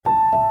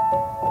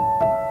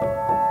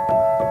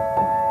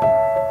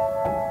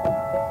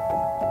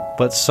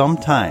But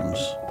sometimes,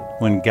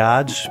 when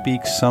God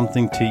speaks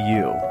something to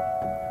you,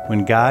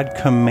 when God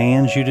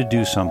commands you to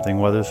do something,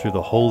 whether through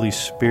the Holy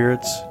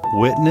Spirit's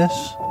witness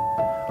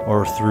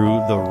or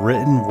through the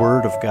written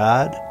Word of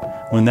God,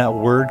 when that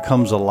Word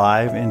comes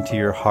alive into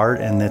your heart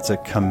and it's a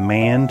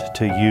command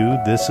to you,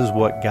 this is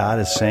what God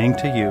is saying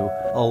to you,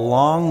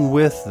 along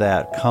with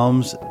that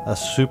comes a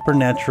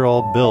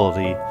supernatural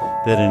ability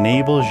that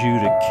enables you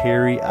to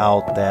carry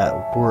out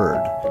that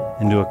Word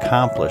and to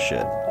accomplish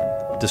it,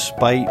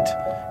 despite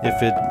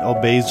if it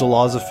obeys the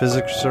laws of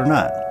physics or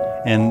not.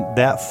 And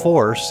that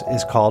force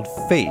is called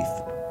faith.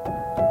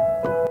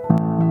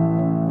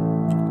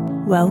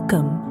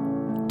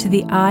 Welcome to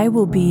the I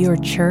Will Be Your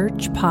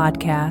Church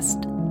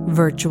podcast,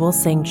 Virtual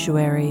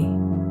Sanctuary.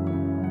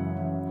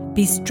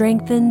 Be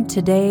strengthened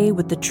today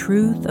with the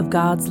truth of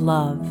God's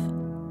love,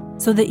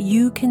 so that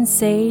you can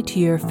say to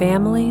your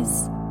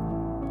families,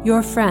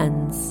 your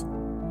friends,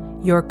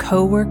 your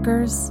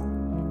co-workers,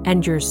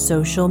 and your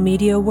social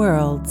media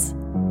worlds,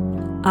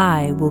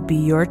 I will be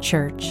your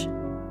church.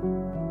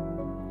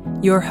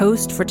 Your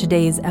host for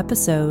today's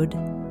episode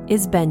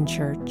is Ben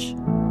Church.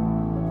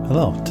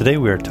 Hello. Today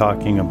we are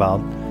talking about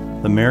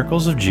the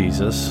miracles of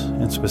Jesus,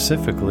 and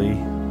specifically,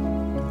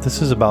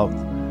 this is about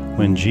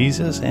when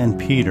Jesus and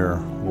Peter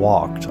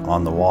walked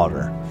on the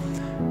water.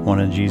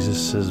 One of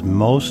Jesus'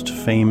 most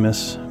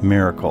famous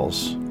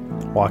miracles,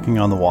 walking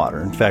on the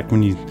water. In fact,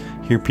 when you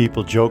hear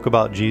people joke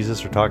about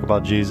Jesus or talk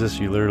about Jesus,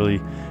 you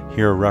literally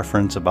hear a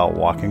reference about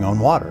walking on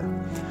water.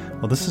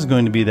 Well, this is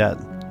going to be that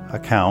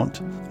account,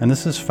 and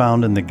this is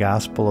found in the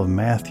Gospel of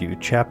Matthew,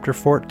 chapter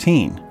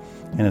 14,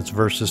 and it's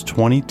verses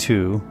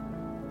 22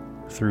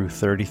 through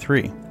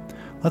 33.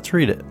 Let's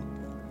read it.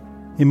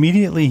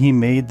 Immediately he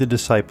made the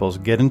disciples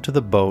get into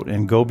the boat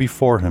and go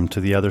before him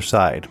to the other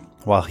side,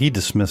 while he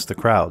dismissed the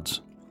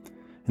crowds.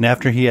 And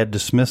after he had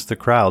dismissed the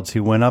crowds, he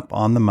went up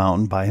on the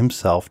mountain by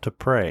himself to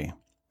pray.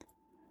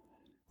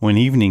 When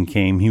evening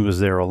came, he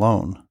was there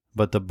alone.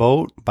 But the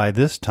boat by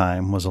this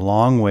time was a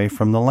long way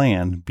from the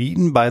land,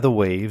 beaten by the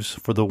waves,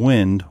 for the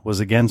wind was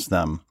against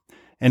them.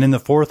 And in the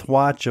fourth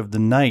watch of the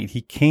night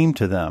he came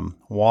to them,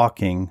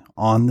 walking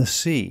on the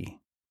sea.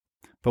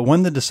 But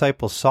when the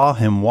disciples saw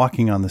him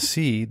walking on the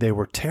sea, they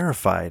were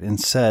terrified and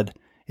said,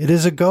 "It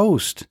is a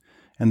ghost!"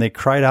 And they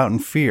cried out in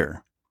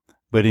fear.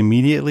 But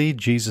immediately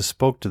Jesus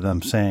spoke to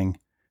them, saying,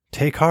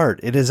 "Take heart,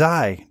 it is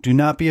I, do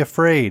not be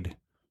afraid."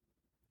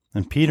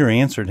 And Peter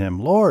answered him,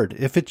 "Lord,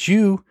 if it's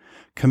you,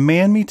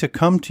 command me to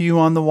come to you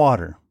on the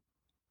water."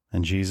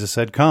 And Jesus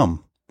said,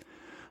 "Come."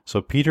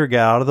 So Peter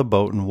got out of the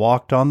boat and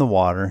walked on the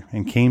water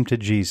and came to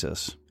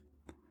Jesus.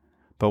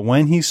 But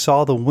when he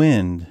saw the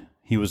wind,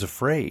 he was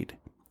afraid,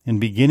 and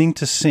beginning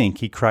to sink,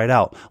 he cried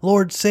out,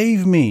 "Lord,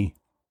 save me!"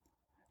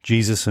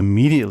 Jesus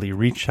immediately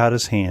reached out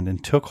his hand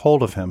and took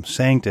hold of him,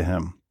 saying to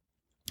him,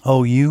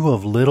 "O you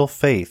of little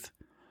faith,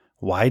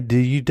 why do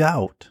you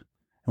doubt?"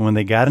 And when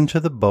they got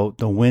into the boat,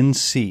 the wind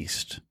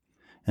ceased.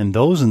 And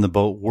those in the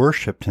boat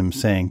worshipped him,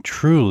 saying,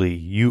 "Truly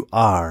you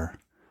are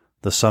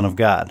the Son of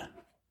God."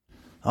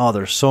 Oh,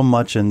 there's so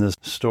much in this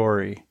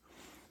story.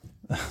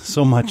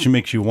 So much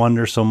makes you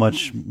wonder, so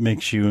much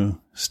makes you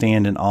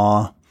stand in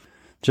awe.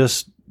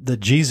 Just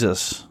that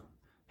Jesus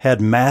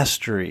had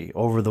mastery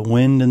over the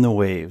wind and the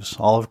waves,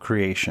 all of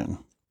creation.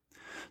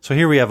 So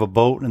here we have a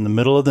boat in the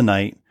middle of the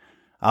night,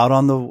 out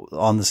on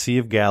the Sea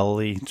of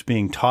Galilee. It's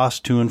being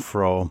tossed to and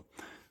fro.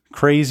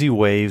 Crazy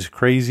waves,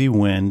 crazy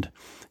wind.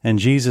 And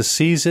Jesus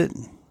sees it,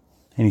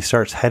 and he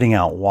starts heading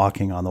out,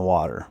 walking on the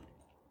water.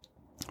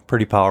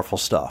 Pretty powerful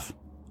stuff.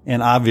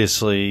 And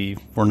obviously,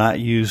 we're not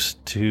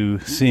used to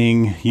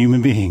seeing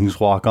human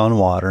beings walk on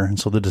water. And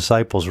so the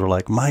disciples were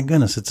like, "My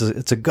goodness, it's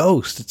a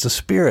ghost. It's a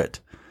spirit."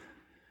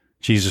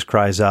 Jesus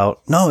cries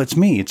out, "No, it's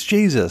me. It's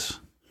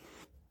Jesus."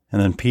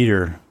 And then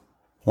Peter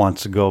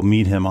wants to go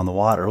meet him on the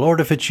water.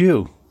 "Lord, if it's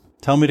you,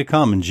 tell me to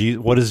come."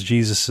 And what is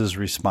Jesus'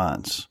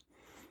 response?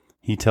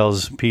 He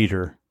tells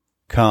Peter,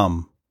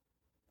 "Come.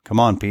 Come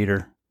on,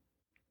 Peter.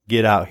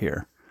 Get out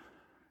here."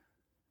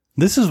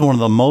 This is one of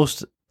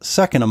the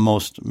second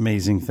most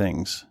amazing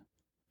things,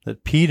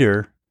 that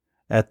Peter,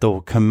 at the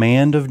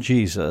command of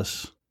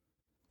Jesus,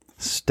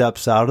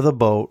 steps out of the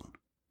boat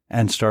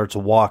and starts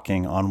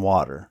walking on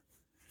water.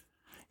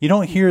 You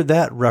don't hear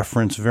that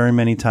reference very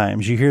many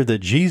times. You hear that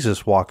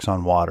Jesus walks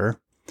on water,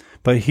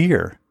 but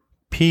here,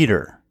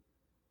 Peter,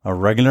 a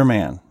regular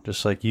man,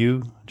 just like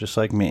you, just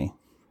like me,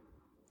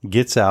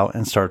 gets out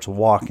and starts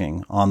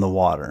walking on the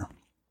water.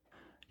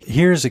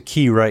 Here's a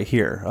key right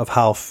here of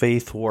how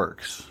faith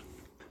works.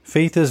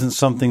 Faith isn't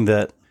something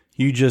that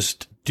you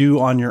just do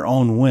on your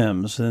own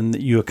whims and that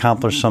you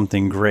accomplish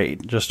something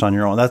great just on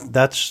your own.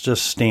 That's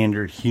just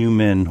standard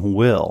human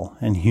will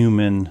and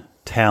human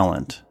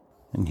talent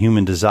and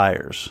human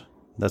desires.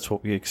 That's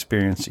what we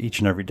experience each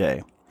and every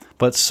day.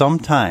 But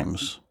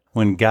sometimes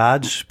when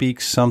God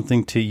speaks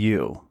something to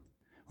you,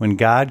 when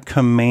God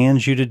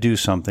commands you to do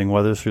something,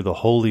 whether through the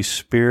Holy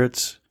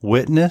Spirit's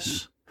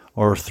witness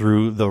or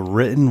through the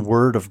written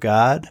Word of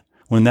God,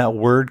 when that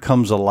Word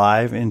comes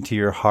alive into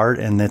your heart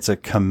and it's a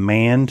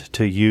command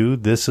to you,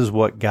 this is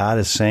what God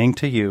is saying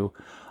to you,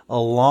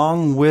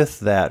 along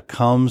with that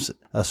comes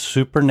a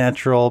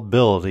supernatural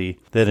ability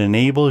that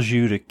enables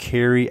you to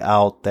carry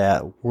out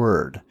that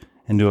word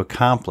and to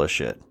accomplish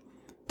it,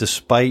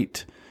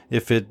 despite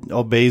if it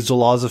obeys the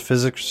laws of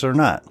physics or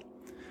not.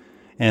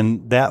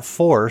 And that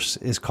force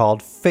is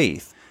called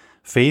faith.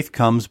 Faith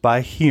comes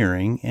by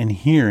hearing, and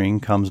hearing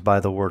comes by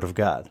the word of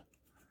God.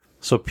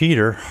 So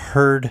Peter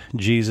heard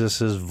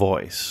Jesus'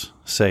 voice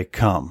say,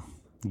 "Come,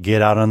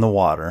 get out on the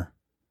water,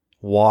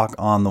 walk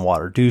on the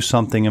water, do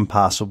something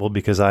impossible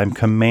because I'm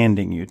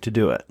commanding you to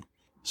do it."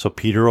 So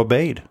Peter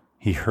obeyed.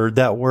 He heard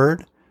that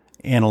word,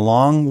 and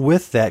along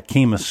with that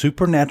came a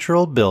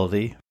supernatural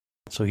ability.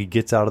 So he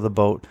gets out of the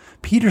boat.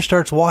 Peter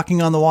starts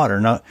walking on the water.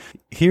 Now,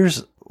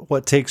 here's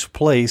what takes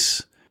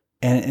place,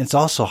 and it's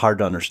also hard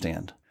to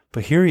understand.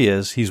 But here he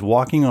is. He's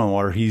walking on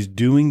water. He's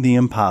doing the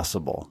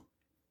impossible.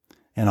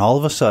 And all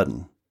of a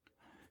sudden,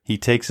 he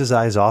takes his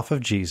eyes off of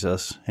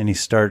Jesus, and he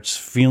starts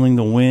feeling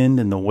the wind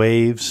and the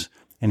waves,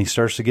 and he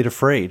starts to get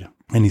afraid,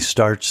 and he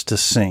starts to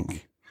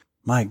sink.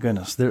 My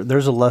goodness,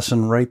 there's a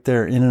lesson right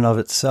there in and of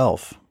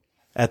itself.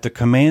 At the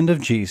command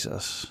of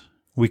Jesus,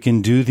 we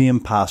can do the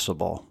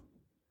impossible,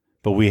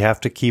 but we have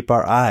to keep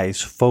our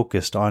eyes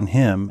focused on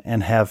him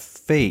and have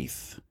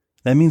faith.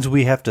 That means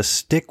we have to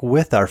stick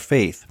with our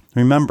faith.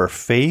 Remember,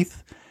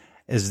 faith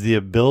is the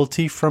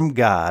ability from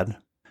God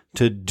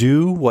to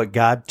do what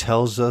God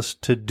tells us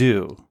to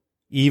do,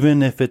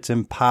 even if it's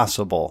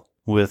impossible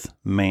with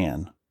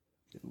man.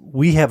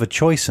 We have a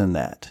choice in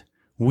that.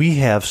 We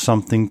have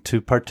something to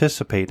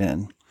participate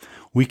in.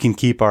 We can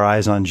keep our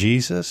eyes on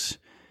Jesus.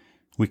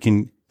 We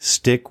can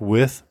stick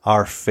with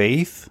our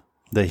faith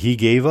that he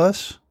gave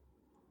us,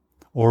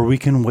 or we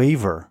can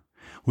waver.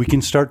 We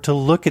can start to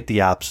look at the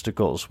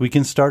obstacles. We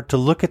can start to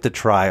look at the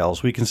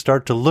trials. We can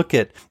start to look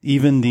at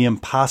even the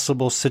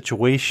impossible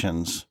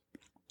situations.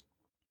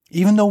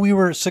 Even though we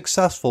were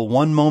successful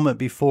one moment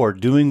before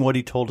doing what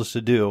he told us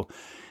to do,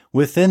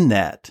 within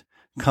that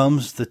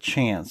comes the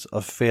chance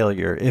of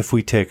failure if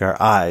we take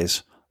our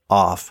eyes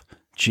off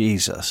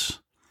Jesus.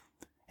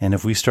 And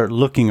if we start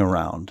looking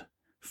around,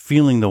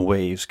 feeling the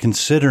waves,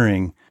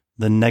 considering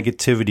the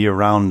negativity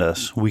around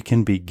us, we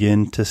can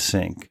begin to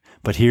sink.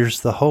 But here's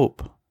the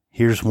hope.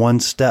 Here's one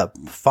step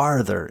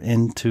farther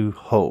into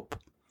hope.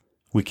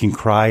 We can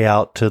cry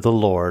out to the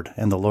Lord,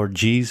 and the Lord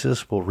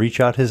Jesus will reach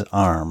out his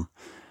arm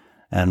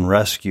and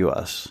rescue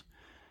us.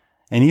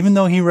 And even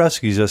though he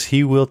rescues us,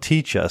 he will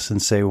teach us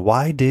and say,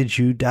 "Why did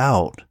you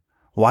doubt?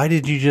 Why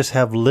did you just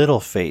have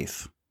little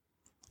faith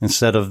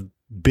instead of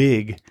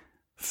big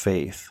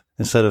faith,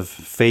 instead of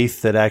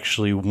faith that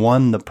actually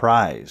won the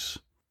prize?"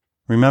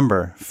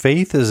 Remember,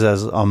 faith is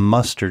as a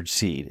mustard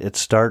seed. It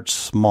starts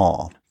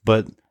small,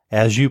 but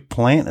as you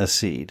plant a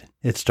seed,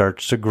 it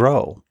starts to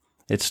grow.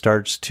 It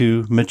starts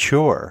to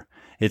mature.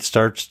 It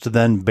starts to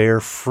then bear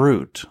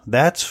fruit.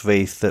 That's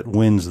faith that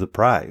wins the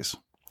prize.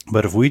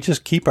 But if we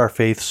just keep our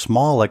faith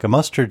small like a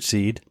mustard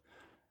seed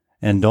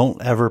and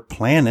don't ever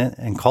plant it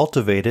and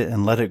cultivate it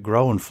and let it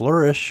grow and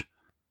flourish,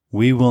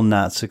 we will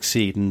not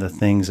succeed in the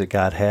things that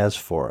God has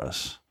for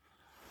us.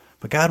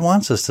 But God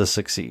wants us to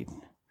succeed.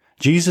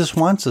 Jesus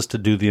wants us to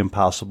do the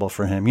impossible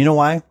for him. You know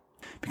why?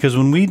 Because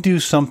when we do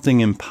something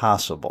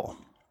impossible,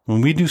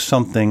 when we do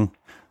something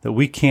that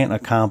we can't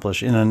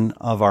accomplish in and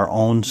of our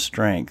own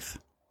strength,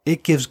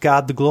 it gives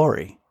God the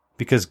glory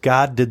because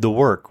God did the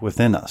work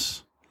within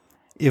us.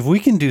 If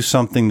we can do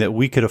something that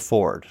we could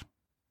afford,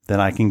 then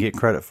I can get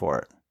credit for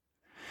it.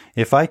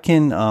 If I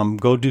can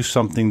go do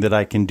something that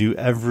I can do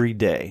every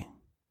day,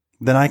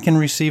 then I can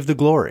receive the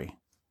glory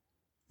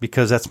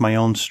because that's my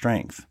own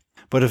strength.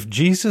 But if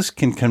Jesus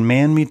can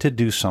command me to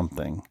do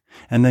something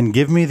and then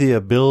give me the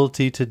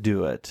ability to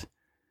do it,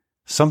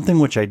 something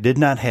which I did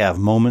not have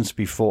moments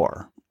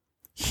before,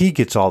 he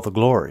gets all the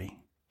glory.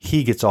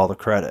 He gets all the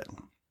credit.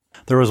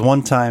 There was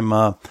one time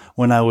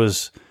when I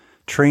was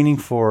training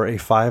for a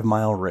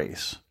 5-mile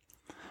race.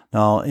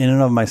 Now, in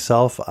and of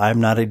myself, I'm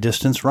not a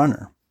distance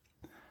runner.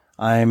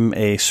 I'm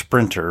a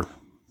sprinter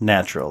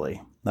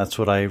naturally. That's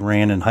what I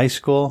ran in high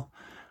school.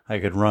 I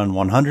could run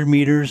 100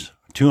 meters,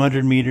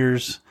 200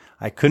 meters.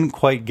 I couldn't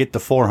quite get the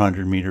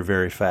 400 meter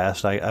very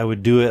fast. I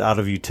would do it out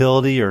of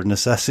utility or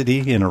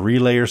necessity in a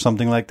relay or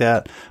something like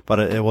that, but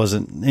it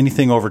wasn't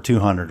anything over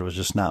 200 was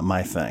just not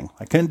my thing.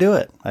 I couldn't do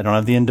it. I don't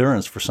have the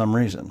endurance for some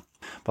reason.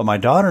 But my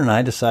daughter and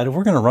I decided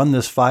we're going to run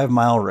this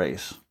 5-mile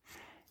race.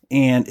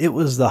 And it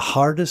was the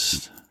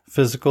hardest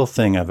physical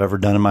thing I've ever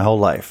done in my whole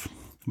life.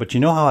 But you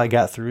know how I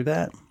got through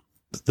that?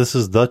 This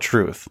is the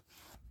truth.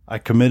 I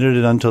committed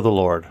it unto the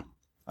Lord.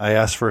 I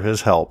asked for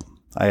his help.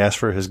 I asked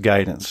for his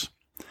guidance.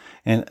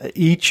 And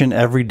each and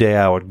every day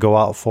I would go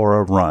out for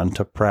a run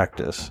to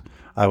practice.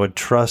 I would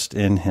trust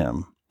in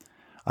him.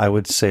 I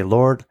would say,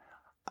 "Lord,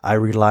 I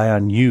rely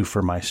on you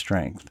for my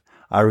strength.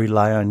 I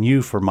rely on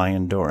you for my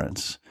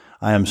endurance.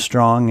 I am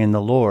strong in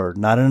the Lord,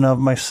 not in and of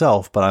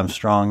myself, but I'm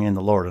strong in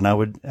the Lord." And I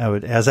would,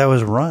 as I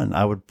was run,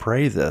 I would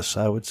pray this.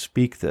 I would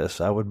speak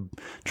this. I would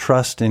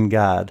trust in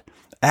God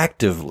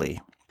actively.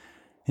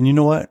 And you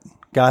know what?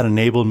 God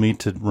enabled me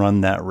to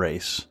run that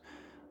race.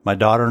 My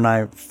daughter and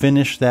I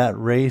finished that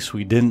race.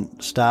 We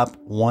didn't stop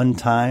one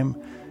time.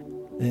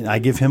 And I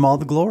give him all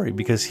the glory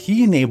because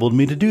he enabled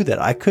me to do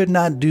that. I could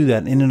not do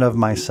that in and of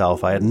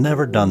myself. I had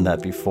never done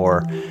that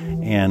before,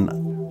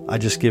 and I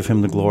just give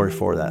him the glory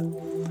for that.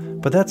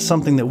 But that's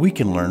something that we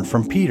can learn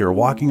from Peter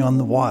walking on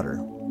the water.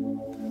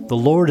 The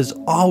Lord is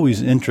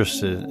always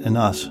interested in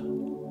us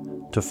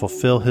to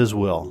fulfill his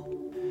will.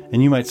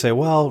 And you might say,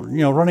 well,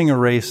 running a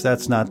race,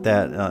 that's not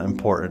that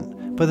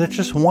important. But that's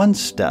just one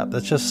step.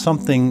 That's just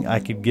something I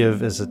could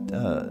give as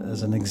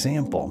an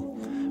example.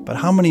 But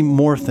how many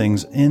more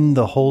things in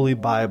the Holy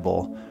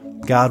Bible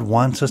God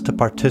wants us to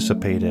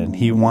participate in?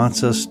 He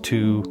wants us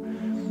to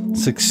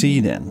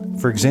succeed in.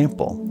 For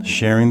example,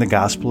 sharing the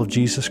gospel of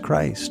Jesus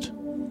Christ.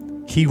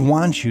 He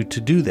wants you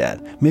to do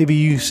that. Maybe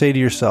you say to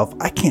yourself,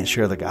 I can't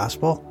share the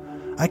gospel.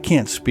 I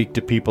can't speak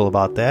to people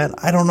about that.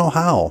 I don't know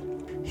how.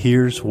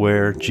 Here's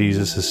where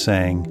Jesus is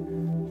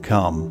saying,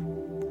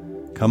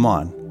 come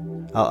on.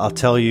 I'll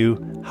tell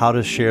you how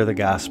to share the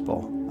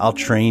gospel. I'll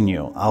train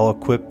you. I'll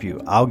equip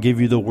you. I'll give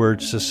you the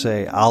words to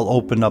say. I'll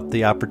open up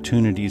the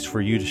opportunities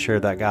for you to share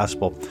that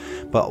gospel.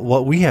 But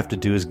what we have to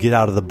do is get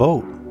out of the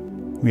boat.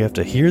 We have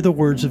to hear the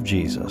words of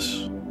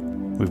Jesus.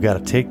 We've got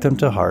to take them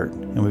to heart,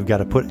 and we've got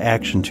to put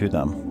action to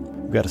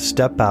them. We've got to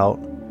step out.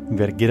 We've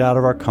got to get out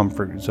of our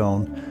comfort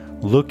zone,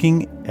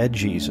 looking at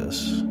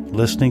Jesus,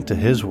 listening to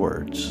his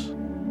words,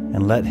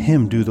 and let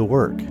him do the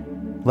work.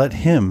 Let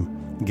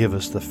him give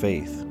us the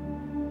faith.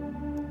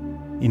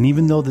 And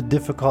even though the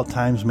difficult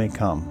times may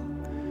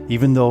come,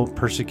 even though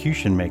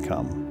persecution may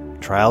come,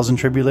 trials and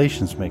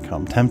tribulations may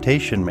come,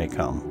 temptation may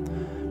come,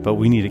 but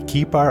we need to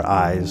keep our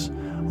eyes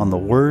on the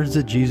words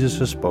that Jesus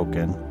has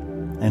spoken,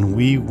 and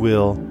we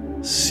will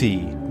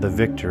see the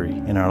victory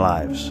in our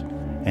lives.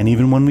 And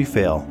even when we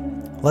fail,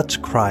 let's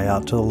cry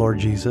out to the Lord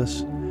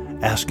Jesus,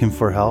 ask him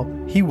for help.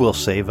 He will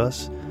save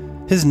us.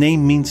 His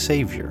name means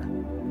Savior.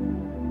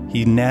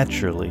 He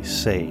naturally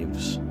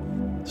saves.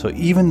 So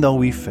even though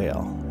we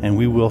fail, and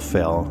we will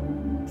fail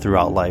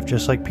throughout life,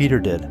 just like Peter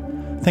did.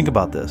 Think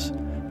about this.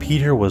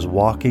 Peter was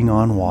walking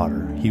on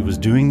water. He was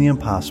doing the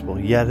impossible,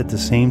 yet at the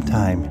same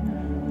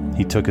time,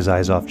 he took his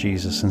eyes off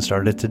Jesus and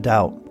started to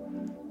doubt.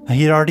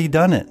 He had already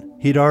done it.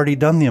 He'd already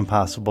done the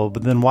impossible,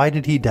 but then why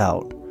did he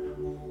doubt?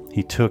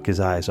 He took his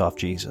eyes off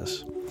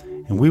Jesus.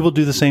 And we will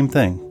do the same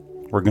thing.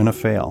 We're going to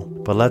fail,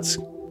 but let's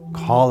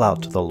call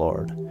out to the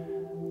Lord.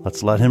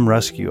 Let's let him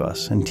rescue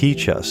us and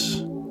teach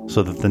us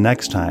so that the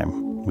next time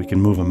we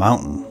can move a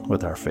mountain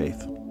with our faith.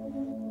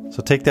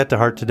 So take that to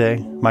heart today.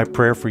 My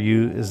prayer for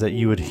you is that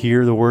you would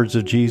hear the words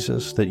of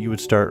Jesus, that you would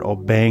start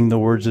obeying the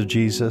words of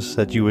Jesus,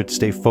 that you would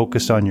stay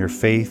focused on your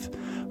faith,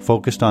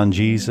 focused on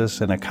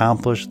Jesus, and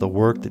accomplish the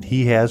work that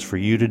he has for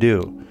you to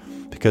do,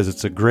 because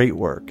it's a great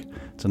work.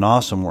 It's an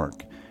awesome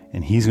work,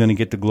 and he's going to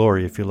get the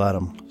glory if you let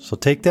him. So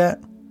take that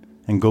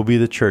and go be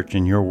the church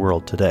in your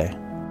world today.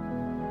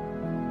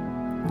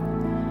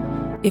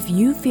 If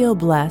you feel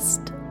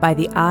blessed by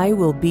the I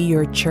Will Be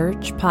Your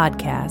Church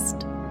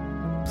podcast,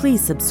 please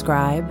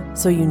subscribe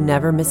so you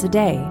never miss a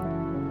day,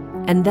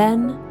 and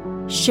then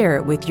share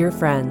it with your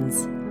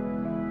friends.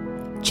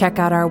 Check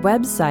out our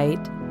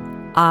website,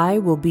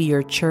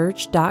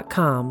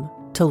 iwillbeyourchurch.com,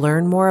 to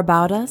learn more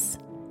about us,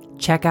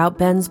 check out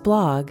Ben's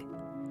blog,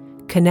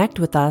 connect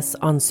with us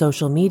on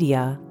social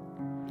media,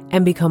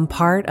 and become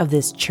part of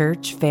this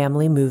church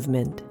family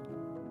movement.